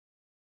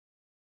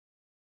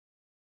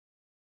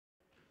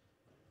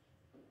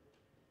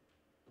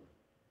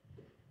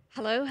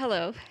Hello,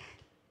 hello,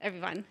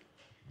 everyone.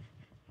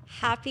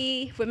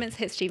 Happy Women's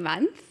History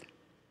Month.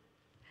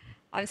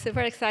 I'm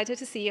super excited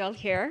to see you all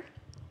here.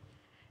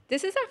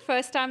 This is our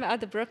first time at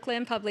the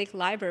Brooklyn Public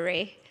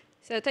Library,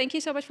 so thank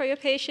you so much for your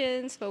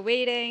patience, for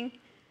waiting.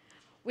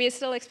 We are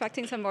still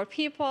expecting some more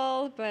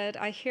people, but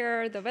I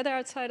hear the weather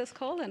outside is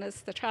cold and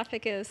the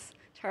traffic is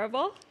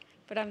terrible,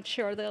 but I'm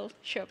sure they'll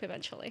show up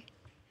eventually.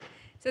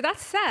 So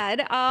that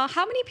said,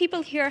 how many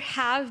people here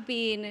have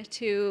been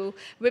to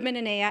Women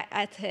in AI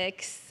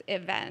Ethics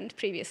event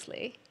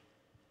previously?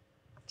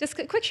 Just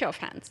a quick show of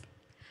hands.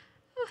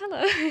 Oh,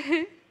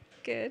 hello.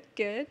 Good,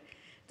 good.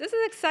 This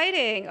is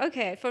exciting.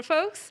 Okay, for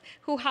folks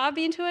who have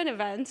been to an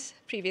event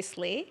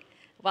previously,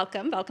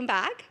 welcome, welcome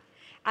back.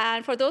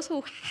 And for those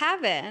who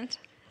haven't,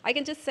 I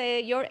can just say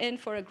you're in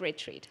for a great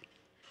treat.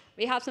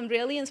 We have some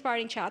really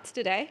inspiring chats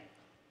today.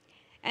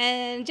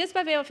 And just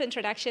by way of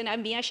introduction,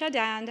 I'm Mia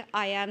Shadand.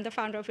 I am the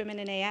founder of Women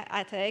in AI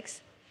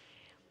Ethics.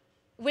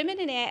 Women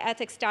in AI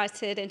Ethics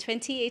started in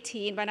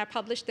 2018 when I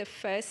published the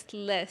first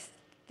list,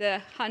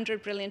 the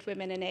 100 Brilliant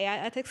Women in AI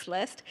Ethics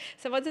list.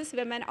 Some of these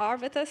women are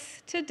with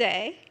us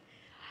today,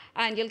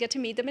 and you'll get to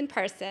meet them in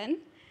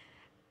person.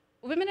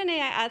 Women in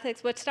AI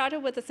Ethics, what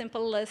started with a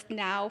simple list,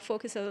 now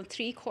focuses on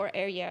three core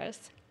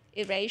areas.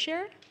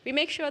 Erasure. We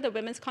make sure that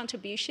women's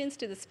contributions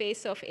to the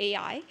space of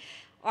AI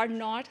are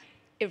not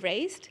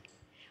erased,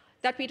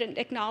 that we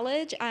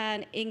acknowledge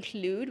and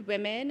include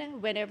women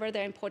whenever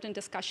there are important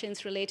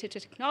discussions related to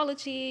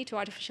technology, to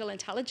artificial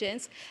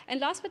intelligence.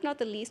 And last but not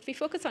the least, we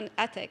focus on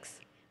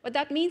ethics. What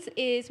that means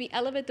is we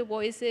elevate the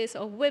voices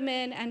of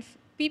women and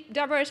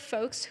diverse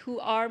folks who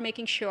are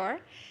making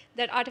sure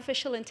that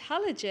artificial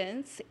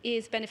intelligence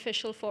is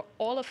beneficial for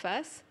all of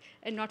us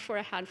and not for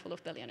a handful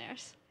of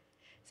billionaires.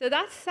 So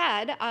that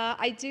said,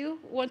 I do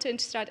want to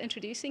start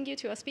introducing you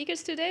to our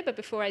speakers today, but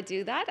before I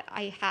do that,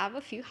 I have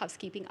a few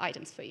housekeeping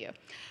items for you.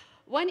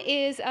 One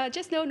is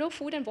just know no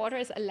food and water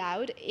is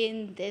allowed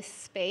in this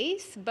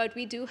space, but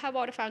we do have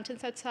water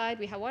fountains outside.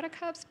 We have water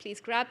cups. Please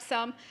grab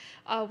some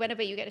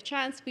whenever you get a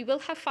chance. We will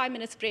have 5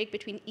 minutes break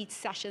between each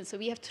session, so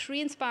we have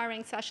 3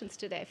 inspiring sessions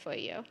today for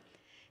you.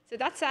 So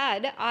that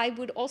said, I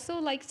would also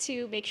like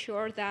to make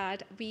sure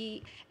that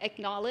we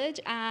acknowledge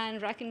and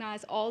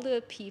recognize all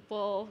the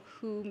people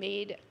who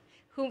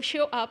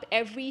show up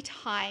every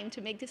time to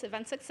make this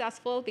event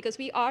successful, because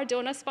we are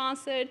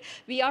donor-sponsored,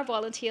 we are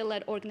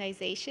volunteer-led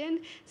organization.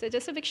 So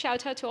just a big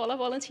shout out to all our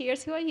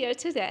volunteers who are here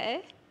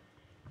today.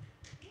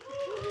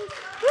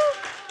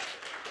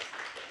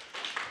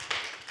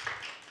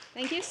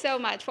 Thank you so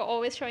much for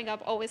always showing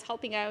up, always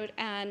helping out,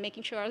 and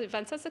making sure our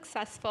events are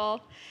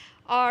successful.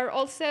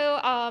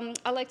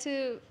 I'd like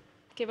to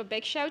give a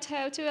big shout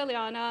out to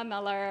Eliana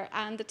Miller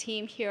and the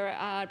team here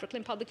at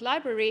Brooklyn Public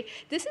Library.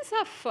 This is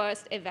our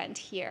first event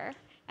here.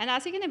 And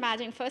as you can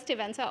imagine, first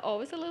events are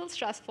always a little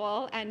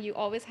stressful, and you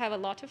always have a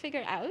lot to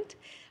figure out.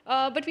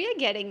 But we are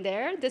getting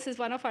there. This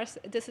is our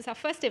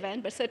first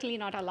event, but certainly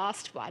not our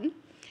last one.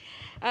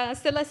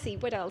 So let's see,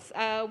 what else?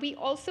 We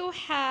also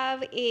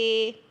have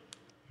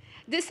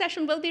this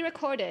session will be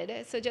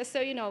recorded, so just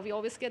so you know, we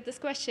always get this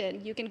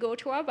question. You can go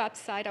to our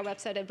website at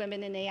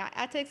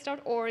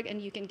womeninaiethics.org,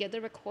 and you can get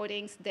the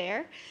recordings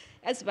there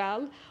as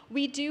well.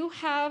 We do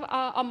have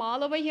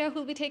Amal over here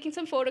who'll be taking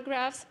some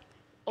photographs,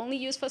 only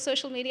used for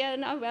social media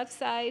and our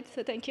website,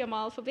 so thank you,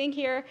 Amal, for being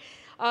here.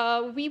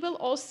 We will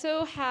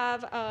also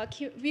have,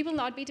 we will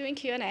not be doing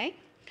Q&A,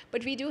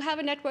 but we do have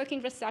a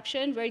networking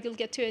reception where you'll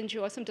get to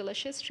enjoy some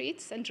delicious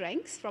treats and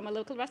drinks from a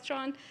local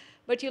restaurant.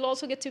 But you'll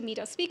also get to meet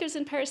our speakers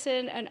in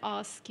person and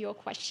ask your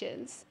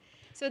questions.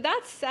 So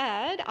that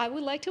said, I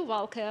would like to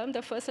welcome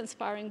the first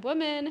inspiring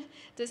woman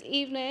this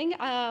evening,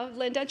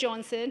 Linda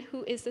Johnson,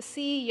 who is the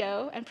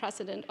CEO and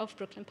president of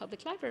Brooklyn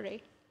Public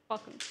Library.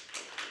 Welcome.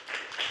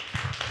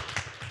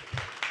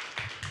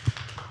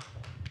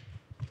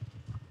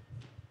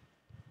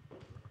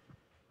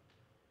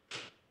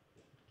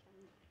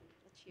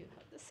 Let you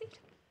have the seat.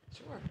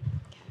 Sure.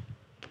 Okay.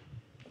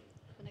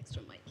 An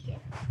extra mic here.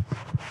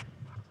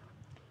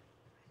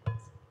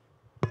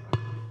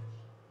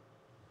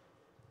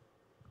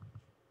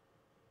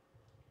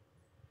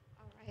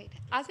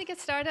 As we get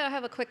started, I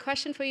have a quick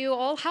question for you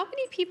all. How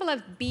many people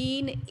have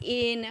been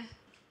in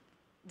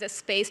the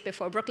space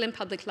before, Brooklyn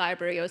Public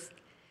Library? You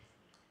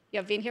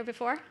have been here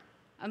before?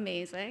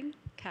 Amazing.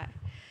 Okay.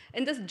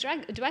 In this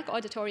Dweck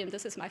auditorium,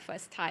 this is my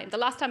first time. The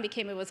last time we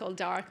came, it was all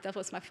dark. That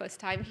was my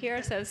first time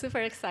here, so I'm super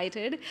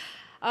excited.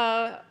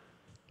 I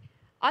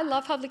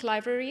love public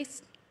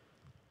libraries,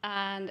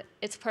 and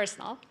it's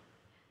personal.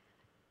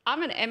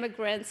 I'm an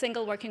immigrant,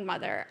 single working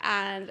mother,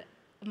 and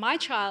my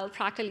child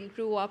practically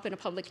grew up in a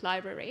public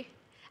library.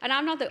 And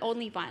I'm not the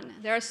only one.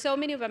 There are so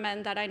many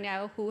women that I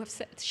know who have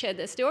shared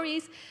their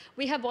stories.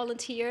 We have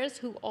volunteers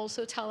who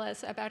also tell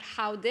us about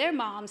how their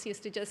parents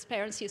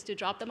used to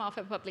drop them off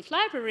at a public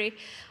library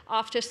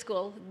after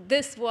school.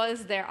 This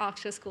was their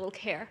after-school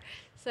care.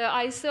 So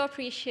I so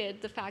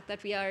appreciate the fact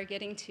that we are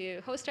getting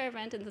to host our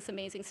event in this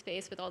amazing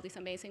space with all these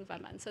amazing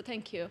women. So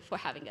thank you for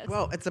having us.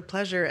 Well, it's a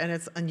pleasure, and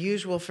it's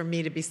unusual for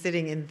me to be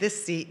sitting in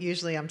this seat.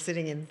 Usually I'm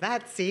sitting in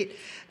that seat.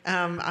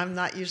 I'm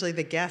not usually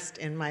the guest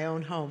in my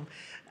own home.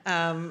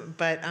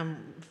 But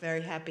I'm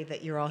very happy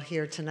that you're all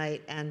here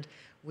tonight, and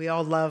we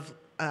all love,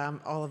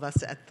 all of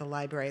us at the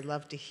library,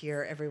 love to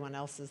hear everyone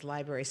else's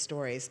library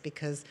stories,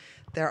 because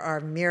there are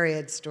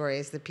myriad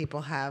stories that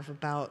people have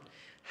about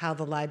how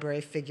the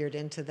library figured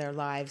into their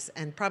lives,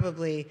 and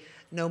probably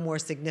no more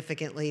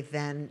significantly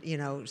than, you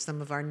know, some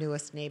of our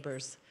newest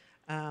neighbors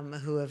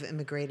who have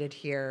immigrated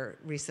here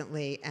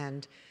recently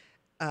and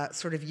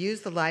sort of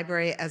use the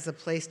library as a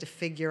place to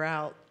figure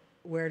out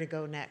where to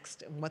go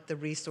next and what the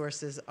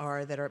resources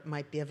are that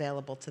might be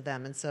available to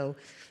them. And so,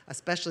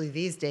 especially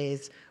these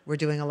days, we're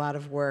doing a lot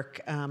of work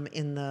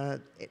in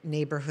the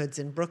neighborhoods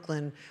in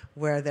Brooklyn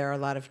where there are a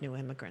lot of new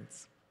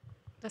immigrants.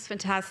 That's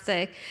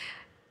fantastic.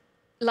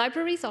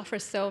 Libraries offer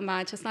so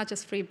much. It's not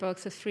just free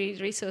books, it's free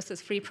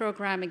resources, free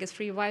programming, it's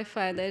free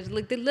Wi-Fi.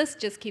 The list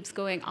just keeps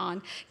going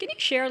on. Can you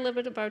share a little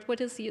bit about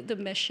what is the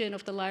mission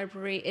of the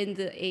library in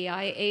the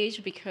AI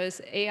age?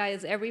 Because AI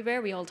is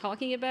everywhere, we're all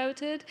talking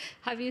about it.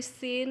 Have you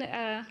seen?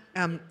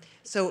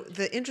 So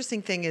the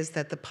interesting thing is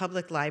that the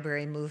public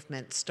library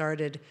movement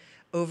started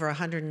over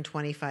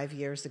 125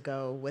 years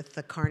ago with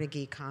the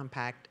Carnegie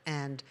Compact,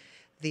 and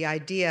the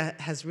idea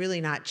has really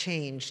not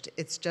changed.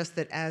 It's just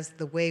that as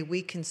the way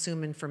we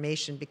consume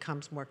information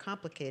becomes more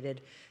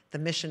complicated, the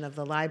mission of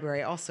the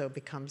library also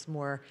becomes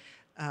more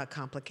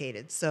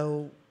complicated.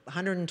 So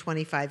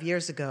 125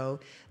 years ago,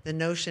 the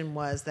notion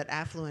was that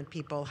affluent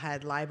people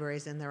had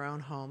libraries in their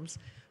own homes,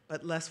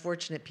 but less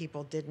fortunate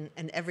people didn't,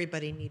 and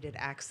everybody needed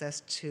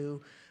access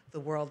to the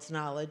world's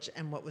knowledge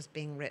and what was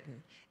being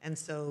written. And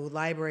so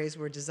libraries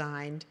were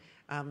designed,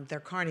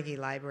 they're Carnegie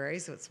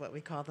libraries, that's what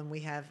we call them.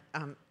 We have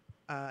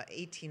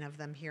 18 of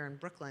them here in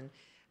Brooklyn.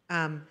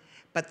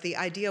 But the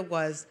idea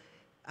was,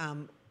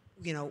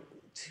 you know,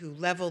 to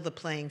level the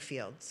playing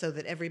field so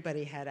that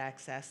everybody had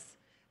access.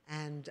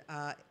 And,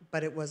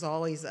 but it was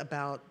always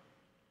about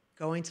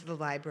going to the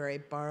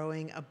library,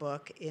 borrowing a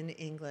book in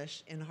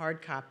English, in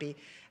hard copy,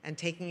 and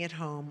taking it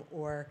home,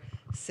 or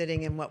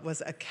sitting in what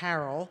was a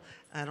carrel.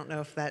 I don't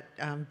know if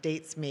that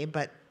dates me,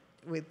 but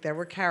there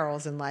were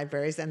carrels in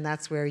libraries, and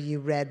that's where you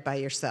read by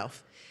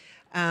yourself.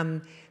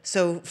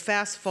 So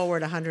fast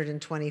forward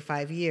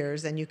 125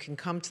 years, and you can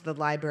come to the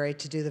library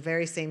to do the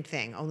very same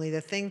thing. Only the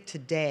thing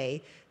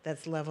today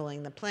that's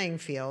leveling the playing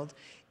field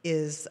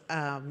is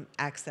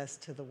access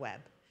to the web.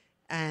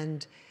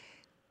 And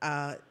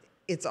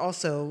it's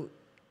also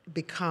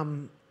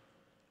become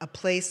a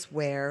place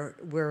where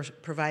we're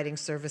providing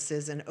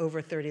services in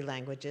over 30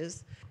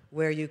 languages,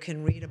 where you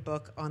can read a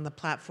book on the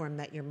platform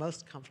that you're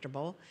most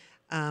comfortable.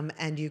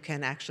 And you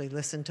can actually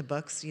listen to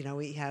books. You know,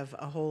 we have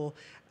a whole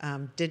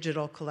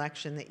digital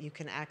collection that you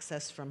can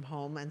access from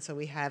home. And so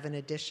we have, in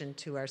addition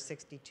to our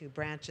 62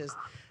 branches,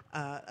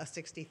 a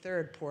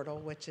 63rd portal,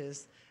 which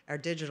is our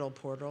digital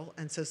portal.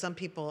 And so some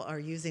people are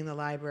using the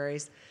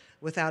libraries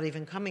without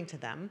even coming to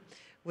them,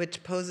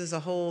 which poses a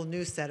whole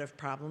new set of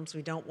problems.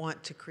 We don't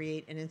want to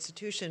create an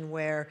institution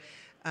where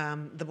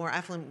the more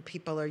affluent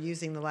people are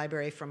using the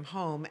library from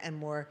home, and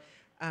more,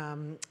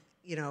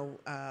 you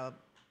know,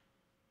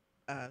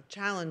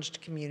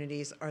 challenged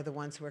communities are the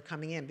ones who are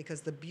coming in, because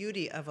the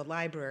beauty of a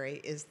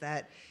library is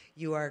that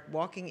you are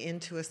walking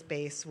into a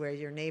space where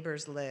your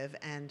neighbors live,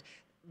 and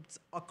it's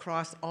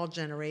across all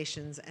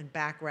generations and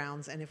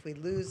backgrounds, and if we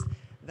lose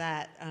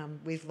that,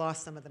 we've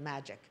lost some of the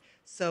magic.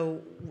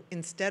 So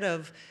instead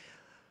of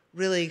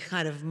really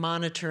kind of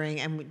monitoring,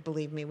 and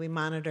believe me, we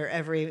monitor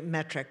every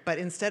metric, but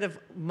instead of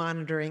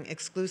monitoring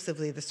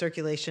exclusively the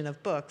circulation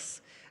of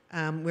books,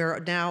 we're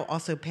now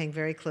also paying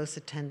very close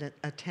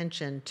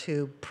attention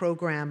to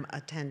program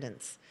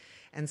attendance.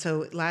 And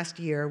so last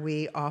year,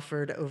 we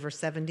offered over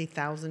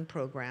 70,000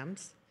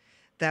 programs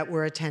that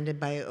were attended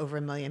by over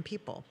 1 million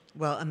people.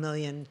 Well, 1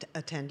 million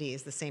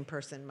attendees. The same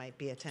person might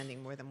be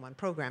attending more than one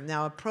program.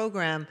 Now, a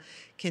program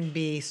can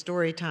be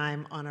story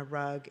time on a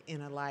rug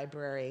in a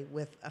library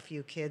with a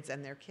few kids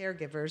and their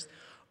caregivers,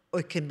 or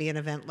it can be an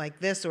event like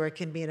this, or it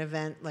can be an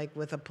event like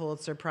with a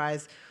Pulitzer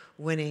Prize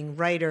winning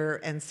writer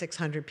and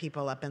 600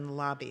 people up in the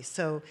lobby.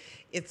 So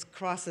it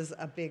crosses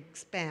a big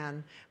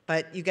span,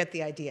 but you get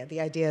the idea.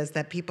 The idea is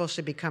that people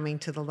should be coming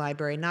to the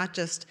library not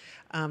just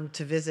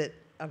to visit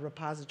a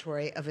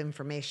repository of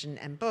information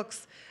and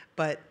books,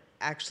 but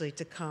actually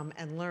to come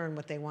and learn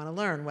what they want to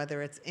learn,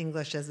 whether it's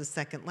English as a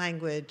second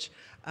language,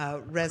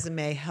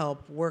 resume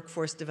help,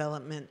 workforce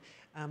development.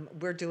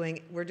 We're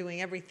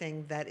doing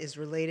everything that is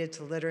related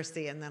to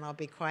literacy, and then I'll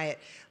be quiet.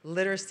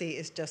 Literacy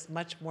is just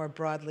much more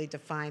broadly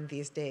defined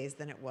these days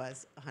than it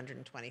was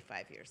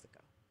 125 years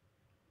ago.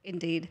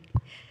 Indeed.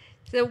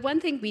 So one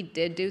thing we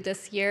did do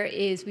this year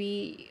is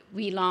we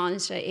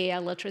launched an AI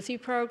literacy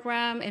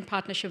program in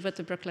partnership with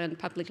the Brooklyn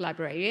Public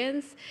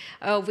Librarians,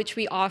 which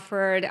we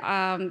offered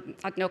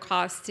at no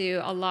cost to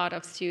a lot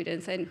of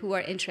students and who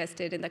are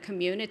interested in the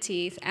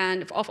communities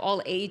and of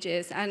all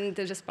ages. And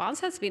the response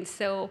has been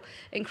so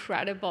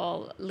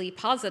incredibly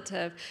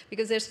positive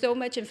because there's so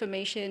much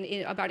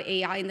information about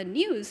AI in the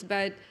news,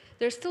 but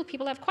there's still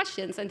people have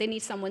questions and they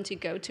need someone to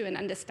go to and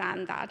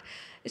understand that.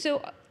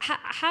 So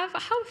how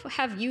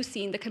have you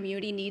seen the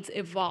community needs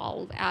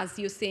evolve as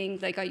you're seeing,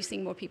 like, are you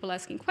seeing more people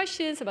asking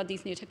questions about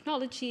these new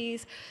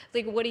technologies?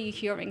 Like, what are you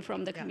hearing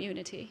from the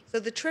community? So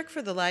the trick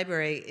for the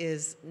library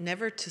is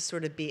never to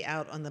sort of be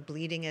out on the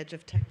bleeding edge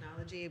of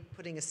technology,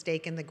 putting a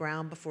stake in the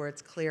ground before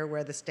it's clear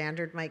where the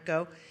standard might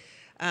go.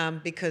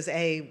 Because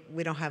A,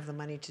 we don't have the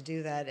money to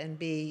do that, and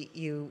B,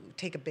 you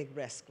take a big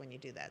risk when you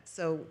do that.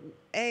 So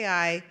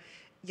AI,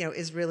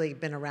 is really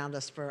been around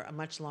us for a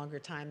much longer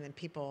time than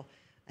people,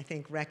 I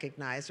think,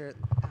 recognize. Or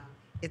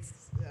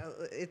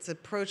it's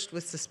approached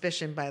with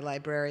suspicion by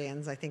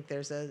librarians. I think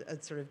there's a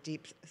sort of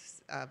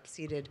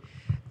deep-seated,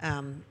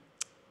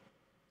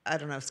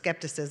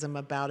 skepticism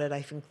about it.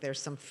 I think there's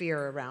some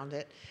fear around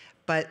it.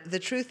 But the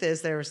truth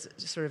is there's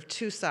sort of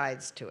two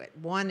sides to it.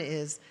 One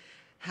is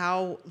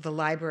how the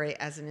library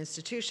as an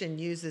institution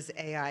uses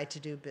AI to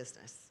do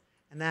business.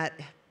 And that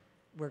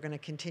we're going to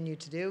continue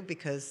to do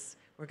because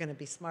we're going to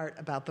be smart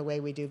about the way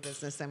we do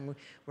business, and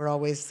we're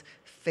always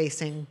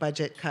facing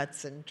budget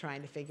cuts and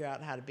trying to figure out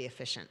how to be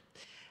efficient.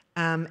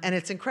 And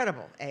it's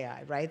incredible,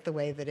 AI, right? The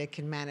way that it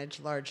can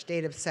manage large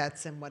data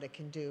sets and what it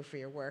can do for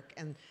your work.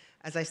 And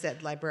as I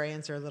said,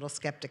 librarians are a little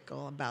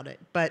skeptical about it.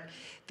 But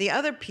the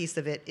other piece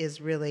of it is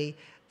really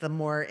the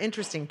more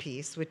interesting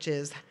piece, which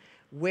is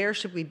where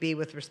should we be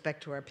with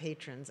respect to our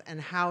patrons, and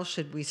how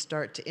should we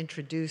start to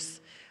introduce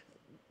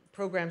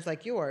programs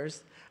like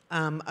yours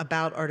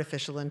about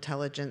artificial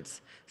intelligence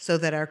so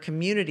that our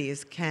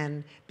communities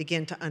can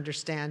begin to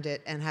understand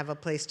it and have a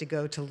place to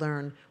go to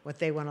learn what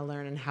they want to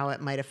learn and how it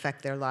might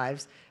affect their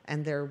lives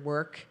and their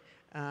work,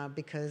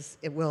 because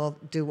it will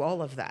do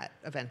all of that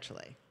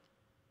eventually.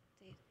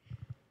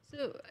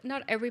 So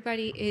not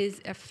everybody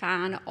is a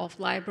fan of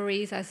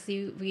libraries, as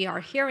we are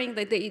hearing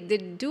that they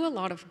do a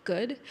lot of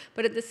good,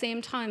 but at the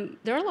same time,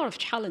 there are a lot of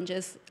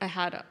challenges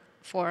ahead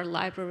for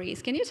libraries.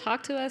 Can you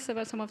talk to us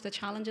about some of the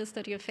challenges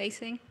that you're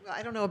facing? Well,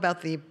 I don't know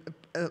about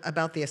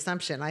the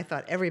assumption. I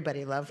thought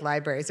everybody loved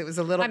libraries. It was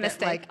a little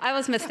bit like... I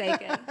was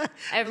mistaken.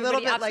 A little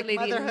bit like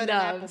motherhood and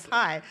apple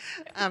pie.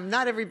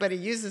 Not everybody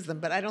uses them,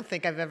 but I don't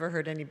think I've ever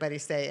heard anybody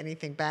say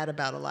anything bad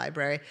about a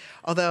library.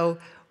 Although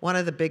one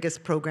of the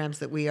biggest programs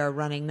that we are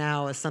running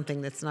now is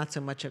something that's not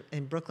so much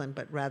in Brooklyn,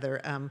 but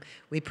rather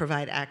we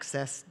provide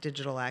access,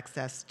 digital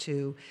access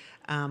to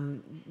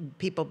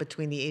people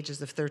between the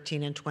ages of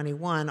 13 and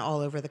 21 all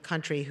over the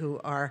country who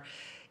are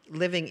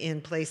living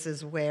in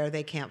places where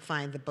they can't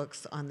find the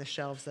books on the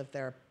shelves of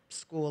their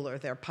school or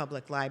their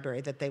public library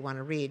that they want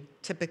to read,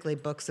 typically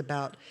books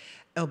about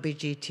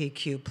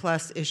LGBTQ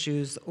plus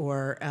issues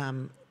or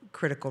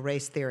critical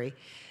race theory.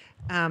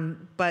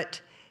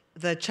 But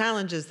the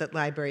challenges that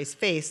libraries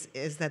face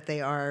is that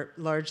they are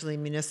largely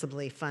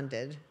municipally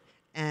funded,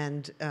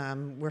 and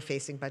we're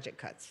facing budget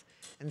cuts.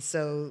 And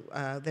so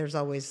there's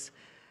always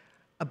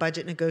a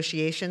budget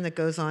negotiation that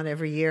goes on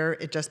every year.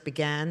 It just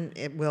began.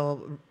 It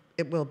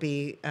will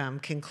be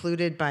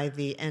concluded by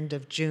the end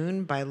of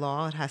June by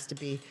law. It has to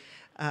be,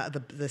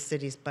 the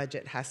city's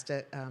budget has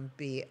to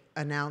be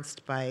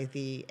announced by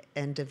the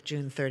end of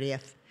June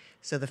 30th.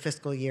 So the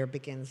fiscal year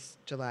begins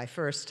July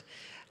 1st.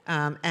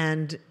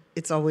 And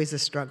it's always a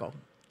struggle.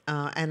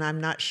 And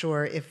I'm not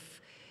sure if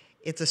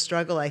it's a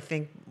struggle, I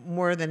think,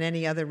 more than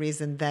any other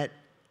reason that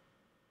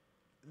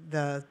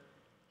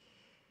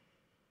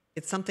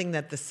it's something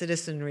that the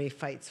citizenry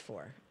fights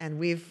for. And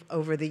we've,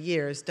 over the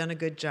years, done a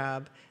good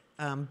job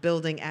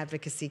building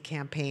advocacy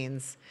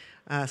campaigns,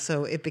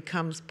 so it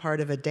becomes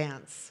part of a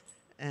dance.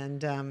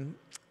 And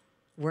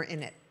we're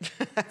in it.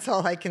 That's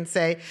all I can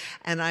say.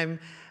 And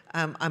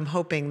I'm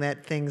hoping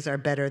that things are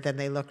better than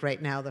they look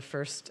right now. The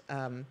first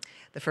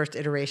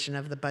iteration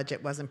of the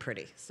budget wasn't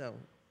pretty, so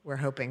we're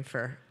hoping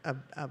for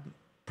a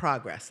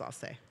progress, I'll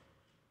say.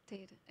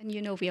 And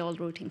we're all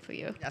rooting for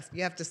you. Yes,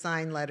 you have to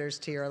sign letters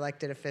to your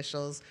elected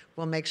officials.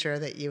 We'll make sure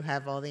that you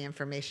have all the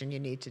information you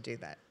need to do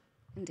that.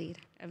 Indeed,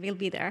 we'll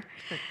be there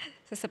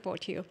to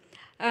support you.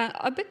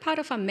 A big part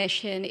of our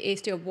mission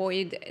is to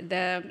avoid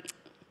the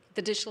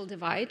digital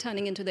divide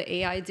turning into the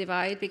AI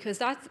divide,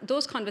 because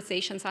those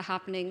conversations are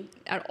happening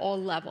at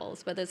all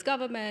levels, whether it's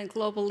government,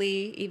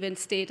 globally, even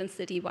state and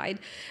citywide.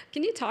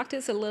 Can you talk to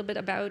us a little bit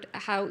about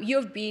how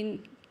you've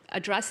been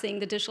addressing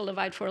the digital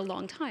divide for a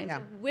long time? Yeah.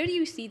 So where do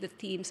you see the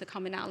themes, the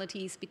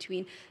commonalities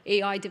between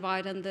AI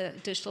divide and the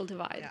digital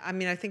divide? Yeah, I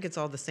mean, I think it's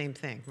all the same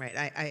thing,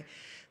 right?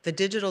 The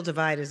digital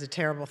divide is a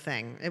terrible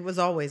thing. It was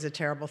always a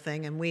terrible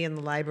thing, and we in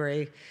the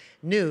library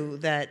knew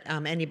that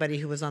anybody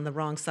who was on the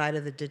wrong side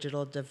of the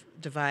digital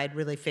divide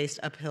really faced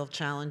uphill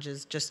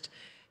challenges just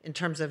in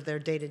terms of their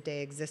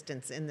day-to-day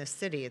existence in this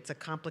city. It's a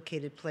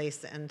complicated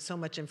place, and so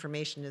much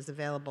information is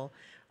available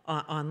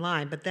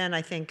online. But then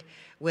I think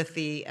with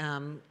the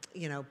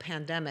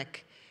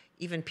pandemic,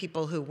 even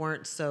people who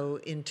weren't so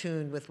in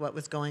tune with what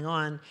was going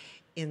on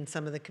in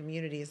some of the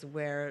communities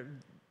where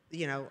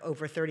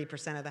over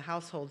 30% of the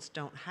households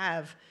don't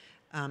have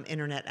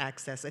internet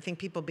access, I think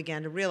people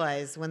began to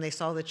realize when they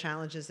saw the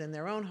challenges in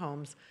their own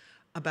homes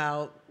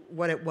about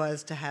what it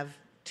was to have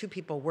two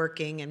people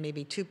working and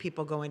maybe two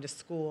people going to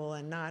school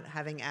and not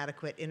having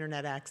adequate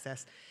internet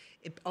access.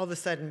 It all of a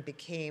sudden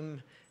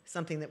became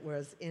something that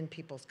was in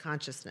people's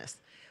consciousness.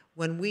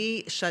 When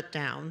we shut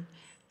down,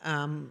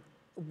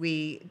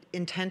 we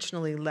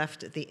intentionally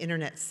left the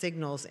internet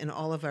signals in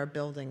all of our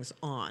buildings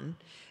on,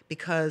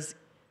 because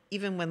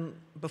even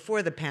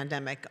before the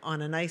pandemic,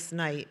 on a nice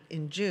night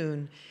in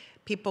June,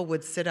 people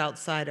would sit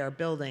outside our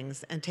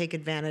buildings and take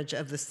advantage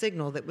of the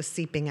signal that was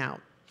seeping out.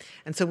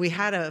 And so we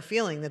had a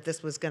feeling that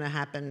this was going to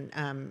happen,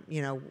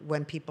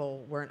 when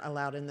people weren't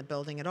allowed in the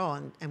building at all.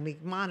 And we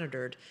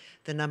monitored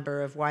the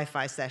number of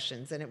Wi-Fi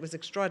sessions, and it was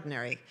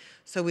extraordinary.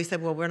 So we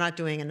said, well, we're not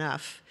doing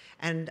enough.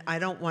 And I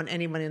don't want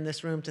anyone in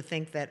this room to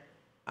think that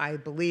I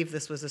believe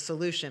this was a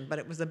solution, but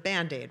it was a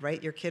Band-Aid,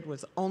 right? Your kid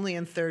was only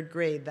in 3rd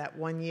grade that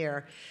one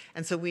year.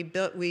 And so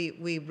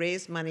we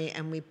raised money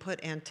and we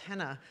put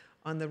antenna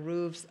on the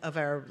roofs of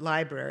our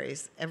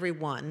libraries, every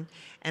one,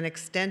 and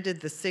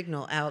extended the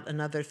signal out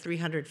another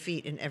 300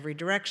 feet in every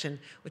direction,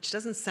 which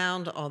doesn't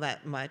sound all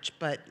that much,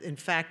 but in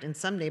fact, in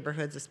some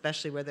neighborhoods,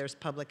 especially where there's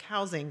public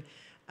housing,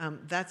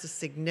 that's a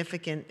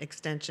significant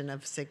extension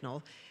of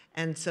signal.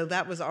 And so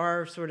that was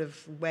our sort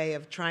of way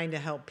of trying to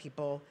help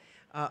people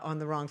on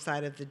the wrong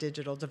side of the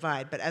digital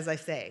divide. But as I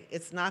say,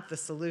 it's not the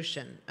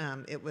solution.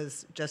 It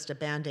was just a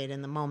Band-Aid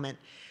in the moment.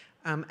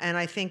 And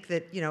I think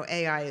that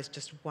AI is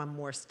just one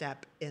more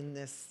step in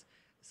this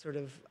sort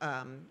of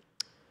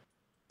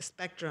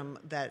spectrum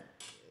that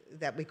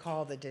we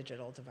call the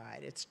digital divide.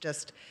 It's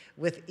just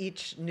with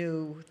each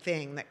new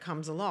thing that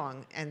comes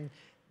along, and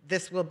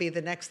this will be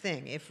the next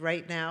thing. If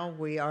right now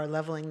we are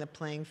leveling the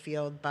playing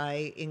field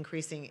by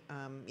increasing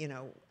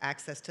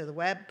access to the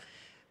web,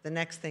 the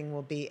next thing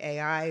will be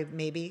AI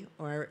maybe,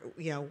 or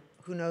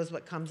who knows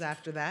what comes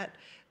after that.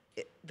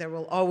 There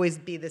will always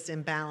be this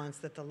imbalance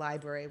that the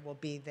library will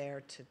be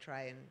there to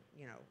try and,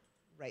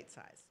 right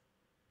size.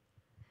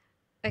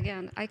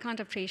 Again, I can't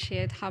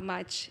appreciate how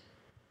much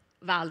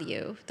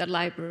value that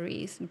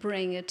libraries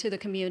bring to the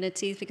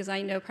communities, because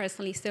I know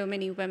personally so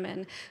many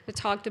women who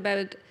talked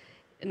about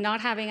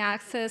not having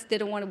access. They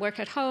don't want to work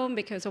at home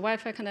because the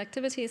Wi-Fi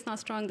connectivity is not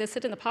strong. They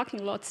sit in the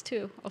parking lots,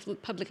 too, of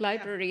public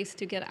libraries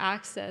to get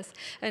access.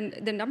 And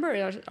the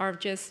numbers are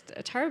just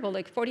terrible,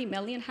 like 40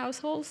 million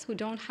households who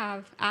don't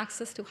have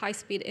access to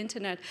high-speed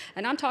internet.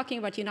 And I'm talking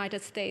about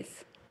United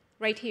States,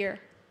 right here.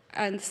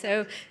 And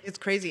so it's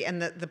crazy.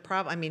 And the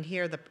problem, I mean,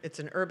 here it's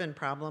an urban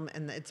problem,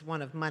 and it's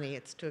one of money.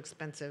 It's too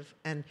expensive.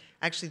 And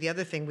actually, the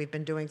other thing we've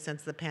been doing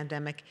since the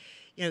pandemic,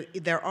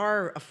 there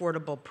are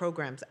affordable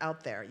programs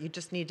out there. You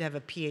just need to have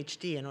a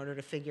PhD in order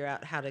to figure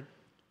out how to,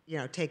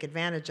 take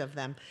advantage of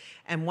them.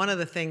 And one of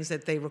the things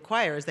that they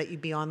require is that you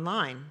be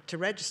online to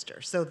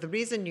register. So the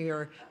reason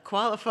you're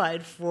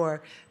qualified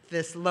for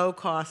this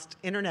low-cost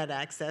internet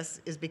access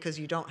is because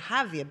you don't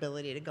have the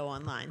ability to go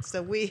online.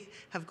 So we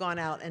have gone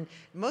out, and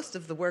most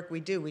of the work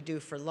we do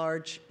for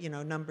large,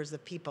 numbers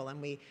of people,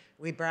 and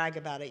we brag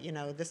about it.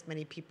 This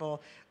many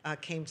people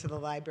came to the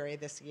library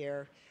this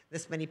year.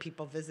 This many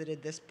people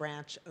visited this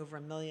branch. Over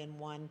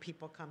 1,000,001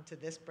 people come to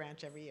this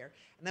branch every year.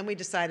 And then we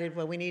decided,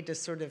 well, we need to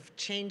sort of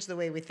change the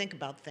way we think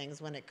about things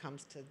when it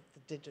comes to the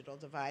digital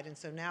divide. And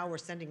so now we're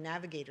sending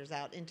navigators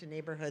out into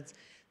neighborhoods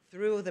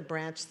through the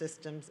branch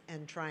systems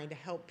and trying to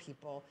help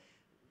people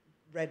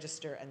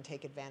register and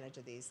take advantage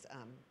of these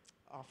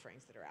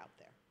offerings that are out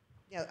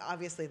there.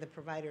 Obviously the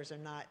providers are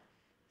not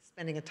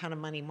spending a ton of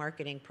money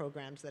marketing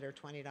programs that are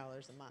 $20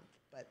 a month,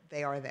 but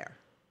they are there.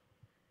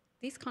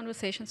 These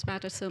conversations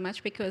matter so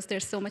much because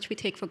there's so much we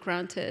take for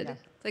granted. Yeah.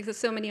 Like there's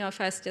so many of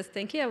us just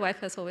think, yeah,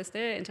 Wi-Fi is always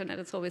there, internet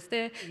is always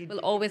there, we'll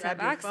always have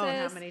access.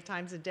 Phone, how many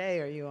times a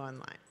day are you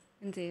online?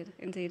 Indeed,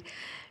 indeed.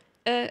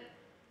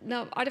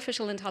 Now,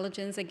 artificial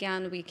intelligence,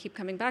 again, we keep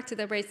coming back to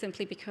that very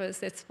simply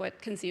because it's what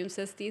consumes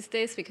us these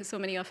days, because so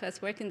many of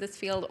us work in this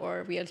field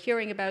or we are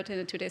hearing about it,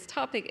 and today's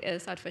topic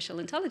is artificial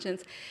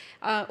intelligence.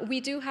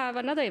 We do have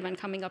another event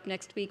coming up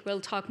next week.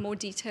 We'll talk more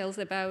details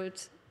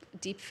about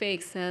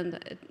deepfakes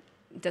and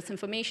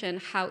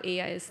disinformation, how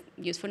AI is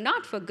used for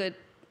not for good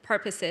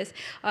purposes.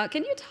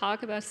 Can you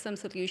talk about some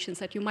solutions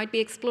that you might be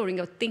exploring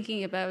or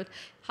thinking about?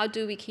 How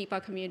do we keep our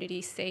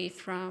community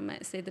safe from,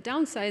 say, the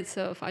downsides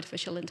of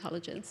artificial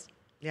intelligence?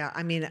 Yeah,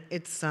 I mean,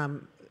 it's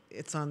on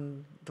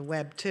the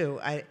web, too.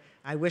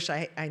 I wish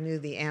I knew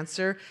the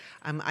answer.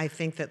 I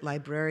think that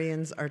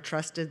libraries are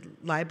trusted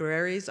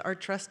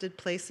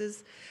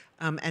places,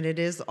 and it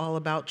is all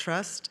about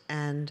trust.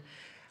 And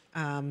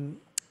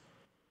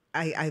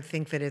I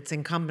think that it's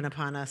incumbent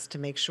upon us to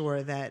make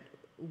sure that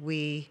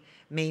we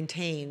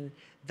maintain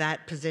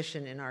that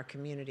position in our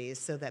communities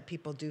so that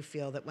people do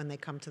feel that when they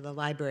come to the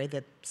library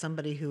that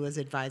somebody who is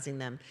advising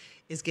them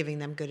is giving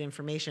them good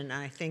information.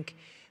 And I think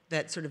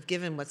that sort of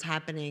given what's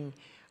happening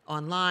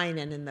online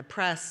and in the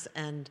press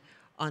and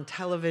on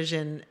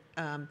television,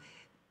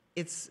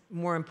 it's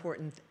more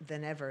important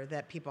than ever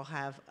that people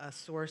have a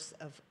source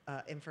of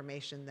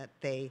information that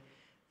they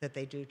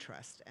do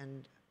trust.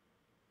 And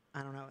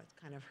I don't know, it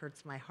kind of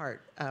hurts my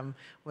heart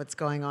what's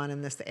going on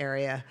in this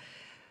area.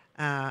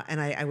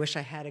 And I wish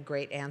I had a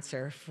great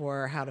answer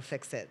for how to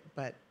fix it,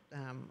 but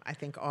I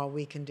think all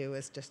we can do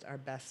is just our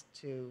best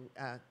to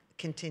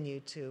continue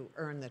to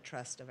earn the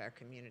trust of our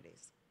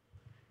communities.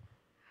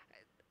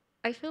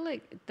 I feel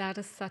like that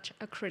is such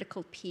a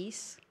critical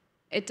piece.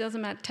 It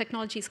doesn't matter,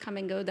 technologies come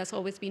and go. That's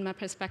always been my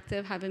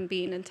perspective, having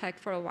been in tech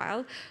for a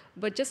while.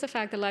 But just the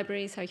fact that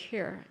libraries are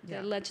here,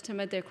 they're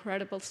legitimate, they're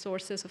credible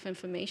sources of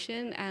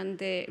information and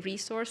the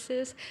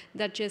resources,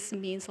 that just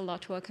means a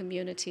lot to our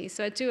community.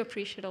 So I do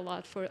appreciate a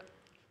lot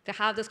to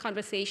have this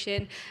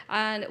conversation.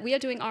 And we are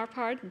doing our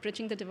part,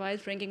 bridging the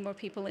divide, bringing more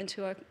people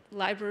into our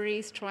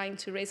libraries, trying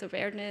to raise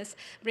awareness,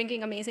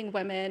 bringing amazing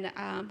women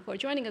who are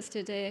joining us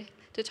today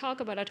to talk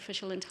about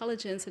artificial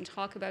intelligence and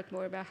talk about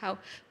more about how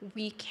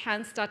we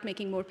can start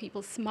making more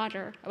people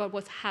smarter about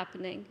what's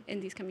happening in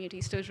these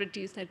communities to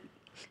reduce that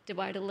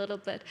divide a little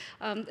bit.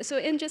 So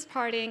in just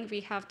parting, we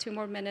have 2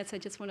 more minutes. I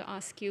just want to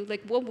ask you,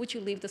 like, what would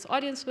you leave this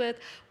audience with?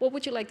 What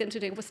would you like them to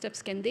do? What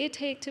steps can they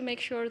take to make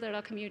sure that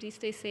our community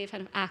stays safe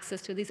and have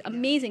access to these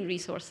amazing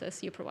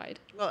resources you provide?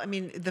 Well, I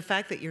mean, the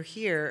fact that you're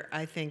here,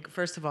 I think,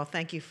 first of all,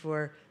 thank you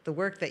for the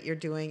work that you're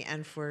doing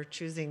and for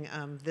choosing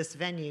this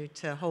venue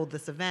to hold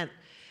this event.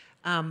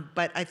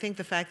 But I think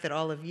the fact that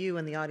all of you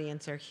in the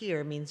audience are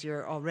here means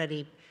you're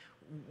already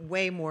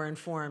way more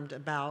informed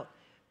about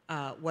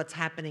what's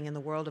happening in the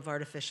world of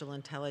artificial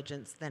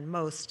intelligence than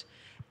most.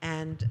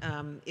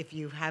 And if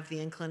you have the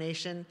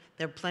inclination,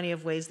 there are plenty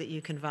of ways that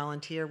you can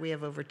volunteer. We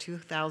have over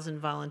 2,000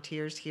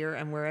 volunteers here,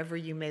 and wherever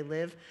you may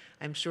live,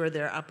 I'm sure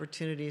there are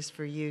opportunities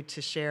for you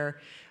to share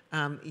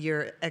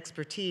your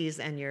expertise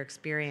and your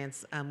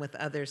experience with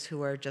others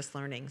who are just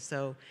learning.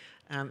 So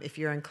if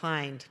you're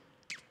inclined,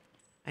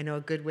 I know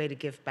a good way to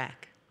give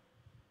back.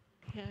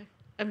 Yeah,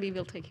 and we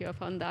will take you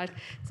up on that.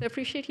 So I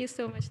appreciate you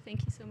so much.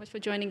 Thank you so much for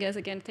joining us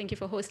again. Thank you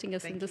for hosting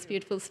us in this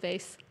beautiful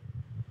space.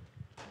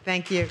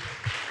 Thank you.